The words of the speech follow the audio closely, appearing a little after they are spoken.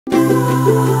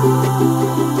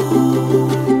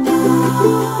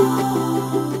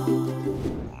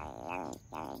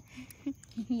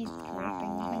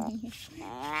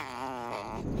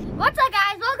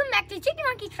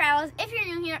Monkey Travels. If you're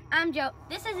new here, I'm Joe.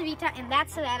 This is Evita and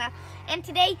that's Savannah. And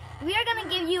today we are going to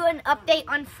give you an update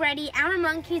on Freddy, our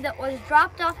monkey that was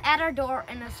dropped off at our door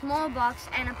in a small box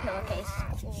and a pillowcase.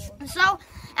 So,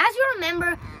 as you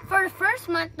remember, for the first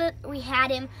month that we had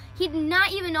him, he did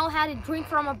not even know how to drink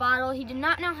from a bottle. He did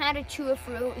not know how to chew a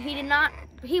fruit.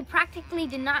 He practically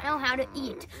did not know how to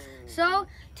eat. So,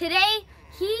 today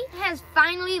he has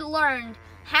finally learned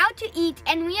how to eat,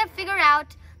 and we have figured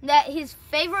out that his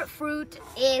favorite fruit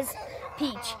is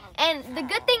peach. And the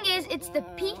good thing is it's the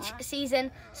peach season,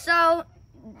 so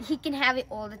he can have it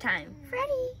all the time.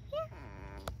 Freddy, yeah.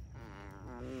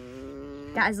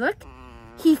 Guys, look.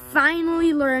 He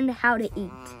finally learned how to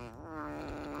eat.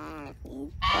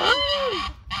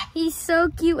 He's so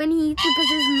cute when he eats because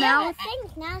his mouth. I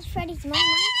think now it's Freddy's my monkey.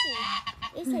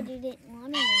 You said you didn't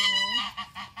want him anymore.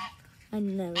 I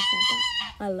never said that.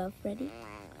 I love Freddy.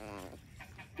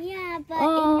 Yeah, but in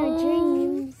your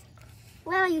dreams.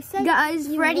 Well, you said guys,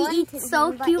 Freddy eats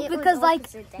so cute because like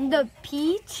the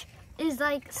peach is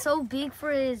like so big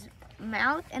for his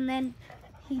mouth, and then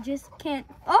he just can't.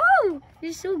 Oh,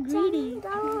 you're so greedy.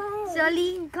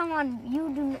 Sully, come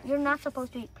on, you're not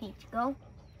supposed to eat peach. Go.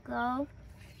 Go.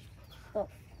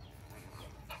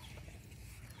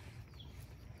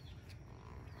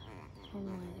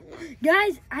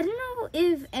 Guys, I don't know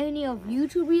if any of you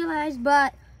two realize,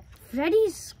 but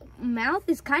Freddy's mouth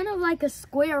is kind of like a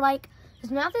square. Like his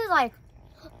mouth is like.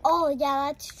 Oh yeah,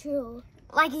 that's true.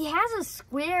 Like he has a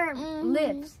square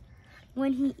lips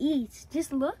when he eats.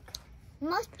 Just look.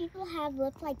 Most people have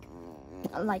looked like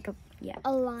a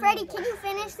line. Freddy, can you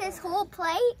finish this whole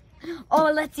plate? Oh,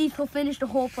 let's see if he'll finish the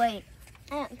whole plate.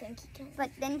 I don't think he can. But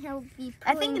then he'll be.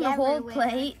 I think in the whole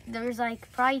plate there's like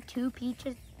probably 2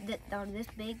 peaches that are this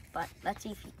big, but let's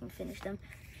see if he can finish them.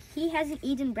 He hasn't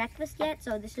eaten breakfast yet,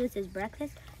 so this is his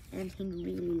breakfast, and he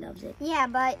really loves it. Yeah,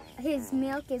 but his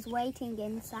milk is waiting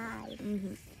inside.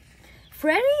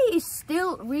 Freddy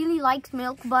still really likes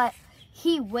milk, but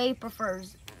he way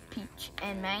prefers peach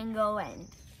and mango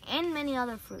and many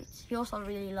other fruits. He also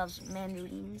really loves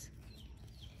mandarins.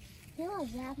 He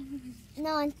loves apples.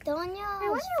 No, Antonio. I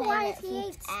wonder why he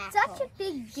ate such a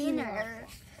big dinner.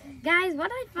 Guys,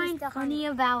 what I find funny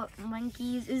about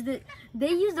monkeys is that they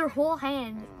use their whole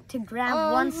hand to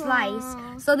grab one slice,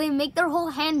 so they make their whole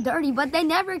hand dirty, but they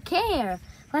never care.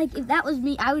 Like, if that was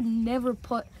me, I would never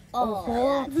put a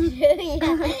whole...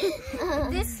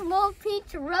 This small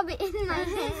peach, rub it in my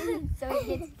hand so it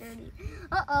gets dirty.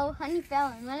 Uh-oh, honey fell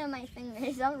on one of my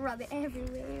fingers. I'll rub it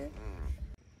everywhere.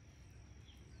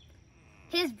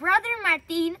 His brother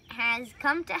Martin has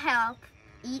come to help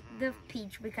eat the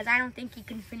peach because I don't think he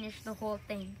can finish the whole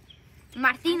thing.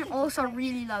 Martin also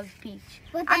really loves peach.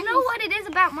 I don't know what it is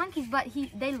about monkeys, but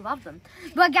they love them.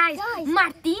 But guys,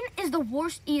 Martin is the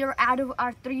worst eater out of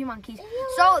our 3 monkeys.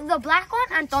 So the black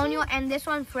one, Antonio, and this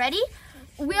one, Freddy,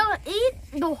 will eat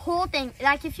the whole thing.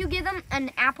 Like if you give them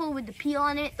an apple with the peel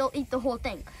on it, they'll eat the whole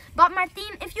thing. But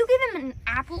Martin, if you give him an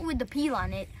apple with the peel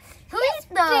on it, he'll eat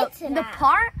the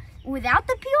part without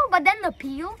the peel, but then the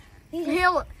peel,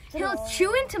 he'll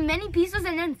chew into many pieces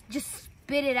and then just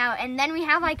spit it out. And then we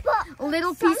have like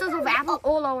little pieces of apple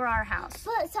all over our house.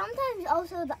 But sometimes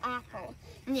also the apple.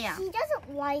 Yeah. He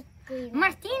doesn't like green.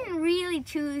 Martin really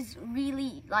chews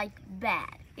really like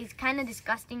bad. It's kind of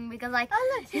disgusting because like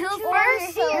he'll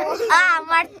first.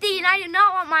 Martin, I do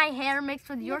not want my hair mixed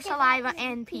with your saliva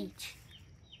and peach.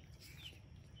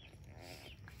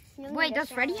 Wait, does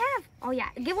Freddy have? Oh yeah,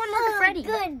 give one more to Freddy.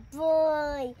 Good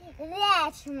boy.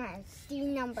 That's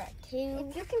Martin number 2.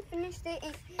 If you can finish it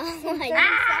in 30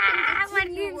 seconds,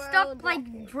 Martin, stop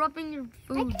like dropping your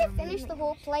food. I could finish the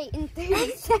whole plate in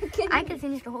 30 seconds. I could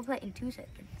finish the whole plate in 2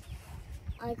 seconds.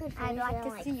 I'd like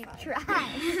to see you try.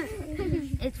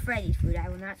 It's Freddy's food. I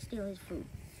will not steal his food.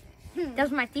 Does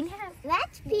Martin have?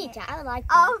 That's peach. I would like.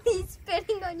 Oh, he's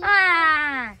spitting on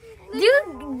you.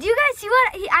 Do you guys see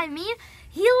what I mean?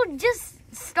 He'll just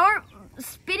start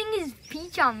spitting his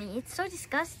peach on me. It's so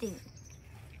disgusting.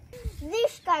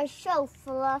 This guy's so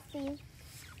fluffy.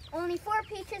 Only 4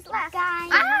 peaches left.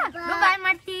 Goodbye,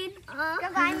 Martin.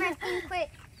 Goodbye, Martin.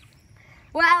 Quick.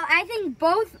 Well, I think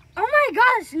both. Oh my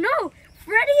gosh, no!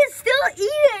 Freddy is still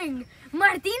eating.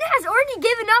 Martin has already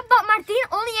given up, but Martin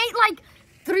only ate like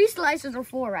 3 slices or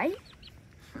 4, right?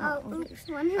 Oops.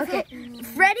 Okay,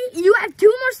 Freddy, you have 2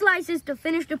 more slices to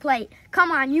finish the plate.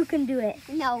 Come on, you can do it.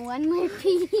 No, 1 more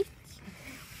peach.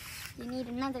 You need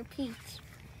another peach.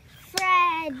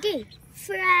 Freddy.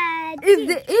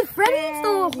 If Freddy eats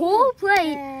the whole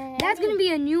plate, that's going to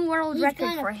be a new world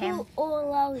record for him.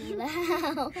 All over the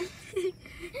house.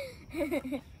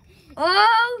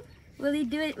 Oh, Will he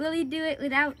do it? Will he do it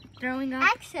without throwing up?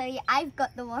 Actually, I've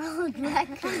got the world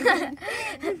record.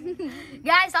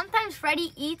 Guys, sometimes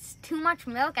Freddy eats too much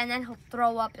milk and then he'll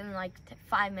throw up in like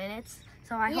 5 minutes.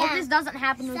 So I hope this doesn't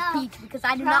happen with Peach because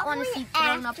I do not want to see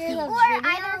thrown up Peach. Or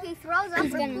either he throws up or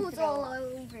poops all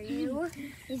over you.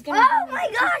 Oh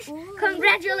my gosh!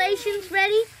 Congratulations,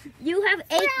 Freddy. You have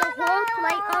ate the whole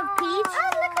plate of Peach. Oh,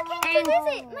 look, I came to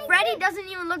visit. Freddy doesn't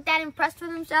even look that impressed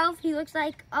with himself. He looks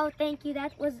like, oh, thank you.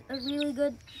 That was a really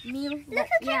good meal. Look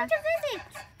who came to visit.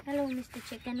 Hello, Mr.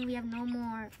 Chicken. We have no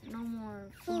more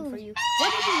food for you.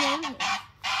 What did you name him?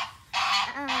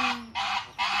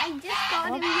 I just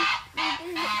got him.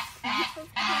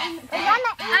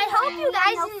 I hope you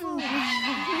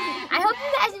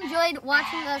guys enjoyed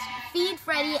watching us feed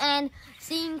Freddy and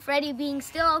seeing Freddy being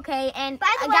still okay. And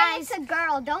by the way, guys, it's a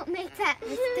girl. Don't make that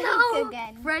mistake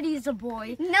again. Freddy's a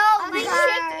boy. No, my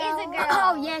chick is a girl.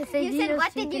 Oh yes, you said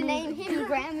what did you name him?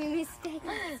 Grammy mistake.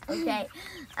 Okay.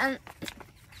 And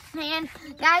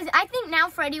guys, I think now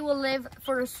Freddy will live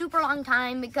for a super long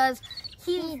time because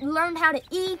he learned how to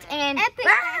eat and epic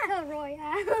battle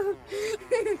royale.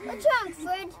 What's wrong,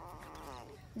 Fred?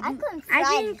 I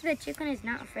think the chicken is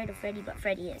not afraid of Freddy, but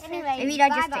Freddy is. Anyway, Evita,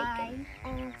 just take it.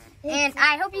 And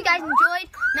I hope you guys enjoyed.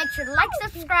 Make sure to like,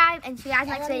 subscribe, and see you guys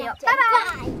next video. Bye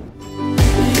bye.